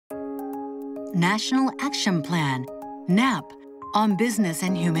National Action Plan, NAP, on business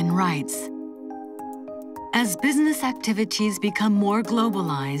and human rights. As business activities become more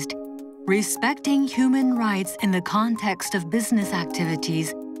globalized, respecting human rights in the context of business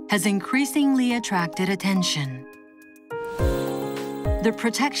activities has increasingly attracted attention. The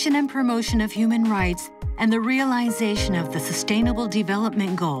protection and promotion of human rights and the realization of the Sustainable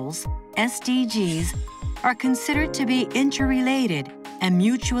Development Goals, SDGs, are considered to be interrelated and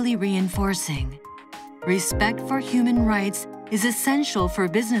mutually reinforcing. Respect for human rights is essential for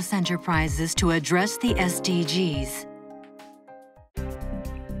business enterprises to address the SDGs.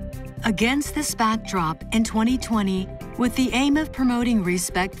 Against this backdrop, in 2020, with the aim of promoting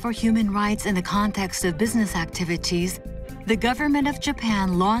respect for human rights in the context of business activities, the government of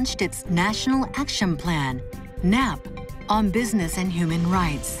Japan launched its National Action Plan, NAP, on business and human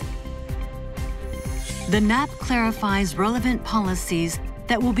rights. The NAP clarifies relevant policies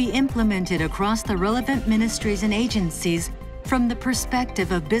that will be implemented across the relevant ministries and agencies from the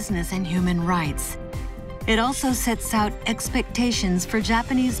perspective of business and human rights. It also sets out expectations for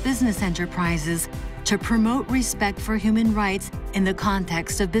Japanese business enterprises to promote respect for human rights in the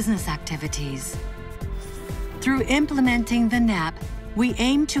context of business activities. Through implementing the NAP, we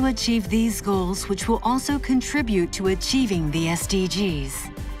aim to achieve these goals, which will also contribute to achieving the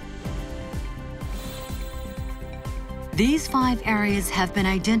SDGs. These 5 areas have been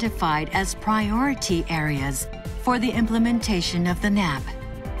identified as priority areas for the implementation of the NAP.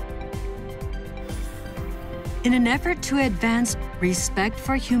 In an effort to advance respect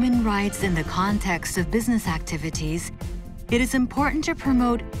for human rights in the context of business activities, it is important to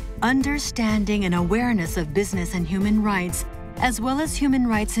promote understanding and awareness of business and human rights, as well as human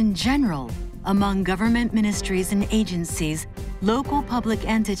rights in general, among government ministries and agencies, local public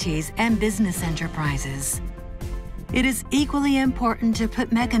entities, and business enterprises. It is equally important to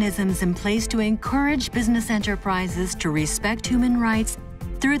put mechanisms in place to encourage business enterprises to respect human rights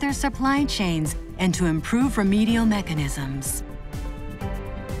through their supply chains and to improve remedial mechanisms.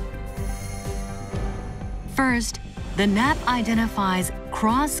 First, the NAP identifies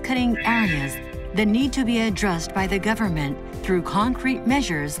cross-cutting areas that need to be addressed by the government through concrete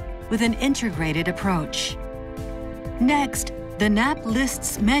measures with an integrated approach. Next, the NAP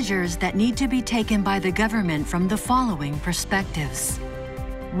lists measures that need to be taken by the government from the following perspectives.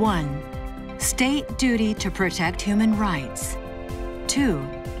 1. State duty to protect human rights. 2.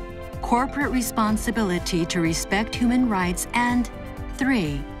 Corporate responsibility to respect human rights. And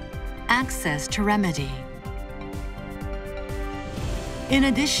 3. Access to remedy. In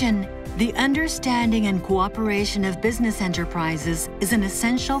addition, the understanding and cooperation of business enterprises is an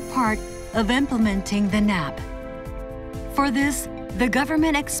essential part of implementing the NAP. For this, the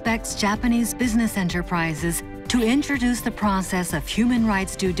government expects Japanese business enterprises to introduce the process of human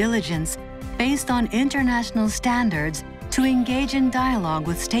rights due diligence based on international standards to engage in dialogue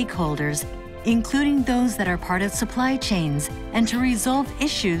with stakeholders, including those that are part of supply chains, and to resolve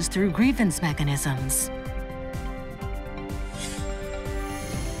issues through grievance mechanisms.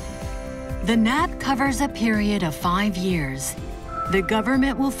 The NAP covers a period of 5 years. The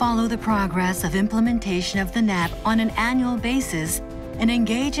government will follow the progress of implementation of the NAP on an annual basis and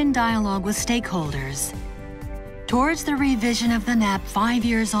engage in dialogue with stakeholders. Towards the revision of the NAP 5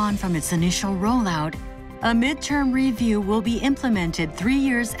 years on from its initial rollout, a midterm review will be implemented 3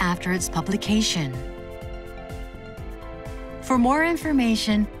 years after its publication. For more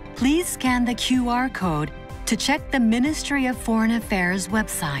information, please scan the QR code to check the Ministry of Foreign Affairs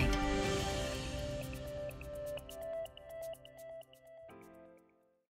website.